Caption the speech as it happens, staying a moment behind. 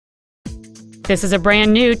This is a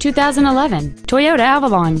brand new 2011 Toyota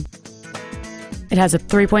Avalon. It has a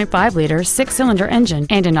 3.5-liter 6-cylinder engine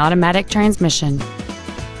and an automatic transmission.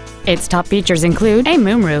 Its top features include a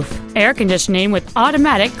moonroof, air conditioning with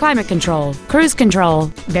automatic climate control, cruise control,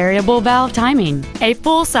 variable valve timing, a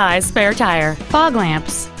full-size spare tire, fog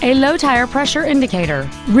lamps, a low tire pressure indicator,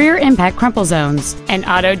 rear impact crumple zones, an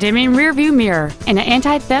auto-dimming rear-view mirror, and an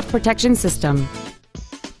anti-theft protection system.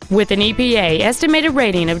 With an EPA estimated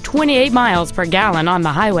rating of 28 miles per gallon on the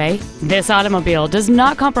highway, this automobile does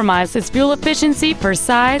not compromise its fuel efficiency for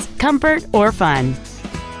size, comfort, or fun.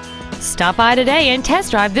 Stop by today and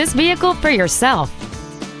test drive this vehicle for yourself.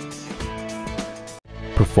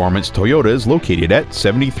 Performance Toyota is located at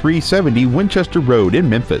 7370 Winchester Road in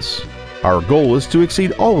Memphis. Our goal is to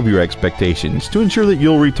exceed all of your expectations to ensure that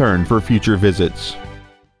you'll return for future visits.